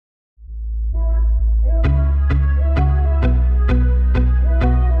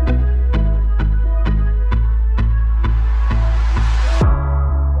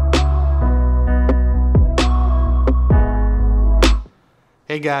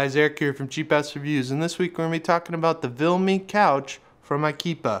Hey guys, Eric here from Cheap Ass Reviews, and this week we're going to be talking about the VIMLE couch from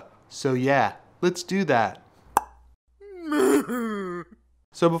IKEA. So yeah, let's do that.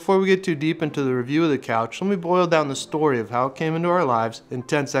 So before we get too deep into the review of the couch, let me boil down the story of how it came into our lives in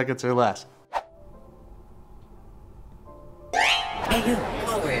 10 seconds or less. Hey you,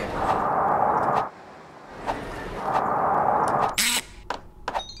 come over here.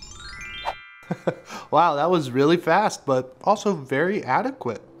 Wow, that was really fast, but also very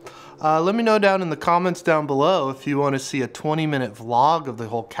adequate. Let me know down in the comments down below if you want to see a 20-minute vlog of the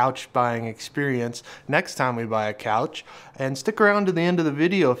whole couch buying experience next time we buy a couch. And stick around to the end of the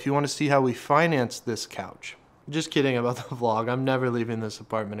video if you want to see how we financed this couch. Just kidding about the vlog, I'm never leaving this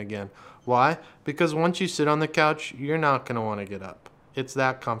apartment again. Why? Because once you sit on the couch, you're not going to want to get up. It's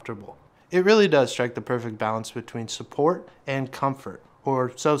that comfortable. It really does strike the perfect balance between support and comfort.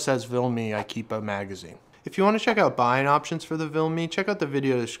 Or so says VIMLE IKEA magazine. If you want to check out buying options for the VIMLE, check out the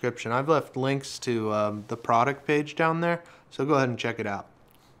video description. I've left links to the product page down there, so go ahead and check it out.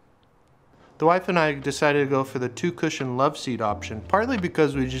 The wife and I decided to go for the 2-cushion love seat option, partly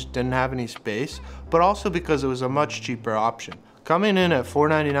because we just didn't have any space, but also because it was a much cheaper option. Coming in at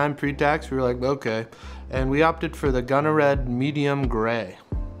 $4.99 pre-tax, we were like, okay, and we opted for the gunnared medium gray.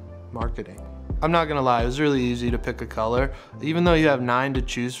 Marketing. I'm not gonna lie, it was really easy to pick a color. Even though you have 9 to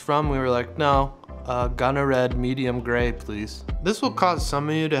choose from, we were like, no, gunnared medium gray, please. This will cause some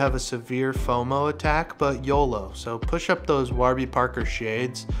of you to have a severe FOMO attack, but YOLO. So push up those Warby Parker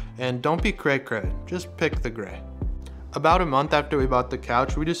shades and don't be cray-cray, just pick the gray. About a month after we bought the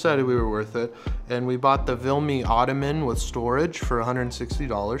couch, we decided we were worth it, and we bought the VIMLE ottoman with storage for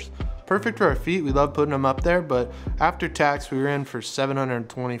 $160. Perfect for our feet, we love putting them up there, but after tax, we were in for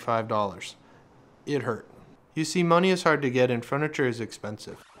 $725. It hurt. You see, money is hard to get and furniture is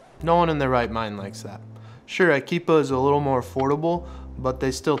expensive. No one in their right mind likes that. Sure, IKEA is a little more affordable, but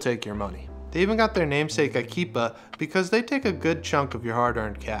they still take your money. They even got their namesake IKEA because they take a good chunk of your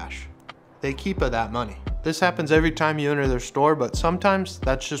hard-earned cash. They keep that money. This happens every time you enter their store, but sometimes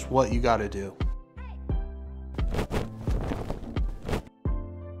that's just what you gotta do.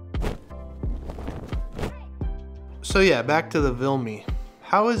 So yeah, back to the VIMLE.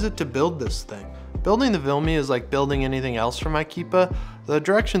 How is it to build this thing? Building the VIMLE is like building anything else from IKEA. The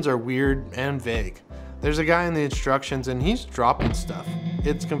directions are weird and vague. There's a guy in the instructions and he's dropping stuff.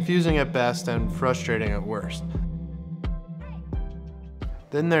 It's confusing at best and frustrating at worst.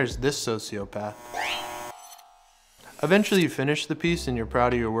 Then there's this sociopath. Eventually you finish the piece and you're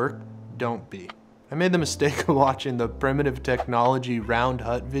proud of your work. Don't be. I made the mistake of watching the primitive technology round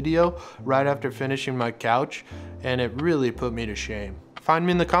hut video right after finishing my couch, and it really put me to shame. Find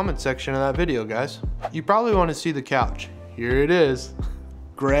me in the comment section of that video, guys. You probably want to see the couch. Here it is.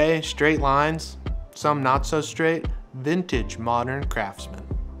 Gray, straight lines, some not so straight, vintage modern craftsman.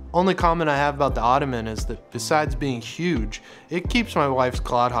 Only comment I have about the ottoman is that besides being huge, it keeps my wife's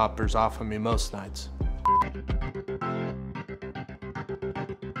clodhoppers off of me most nights.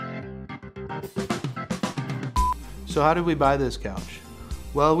 So how did we buy this couch?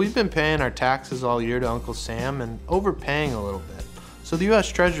 Well, we've been paying our taxes all year to Uncle Sam and overpaying a little bit. So the US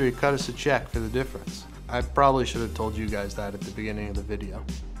Treasury cut us a check for the difference. I probably should have told you guys that at the beginning of the video.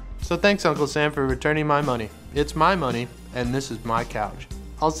 So thanks Uncle Sam for returning my money. It's my money and this is my couch.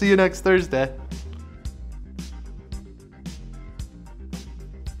 I'll see you next Thursday.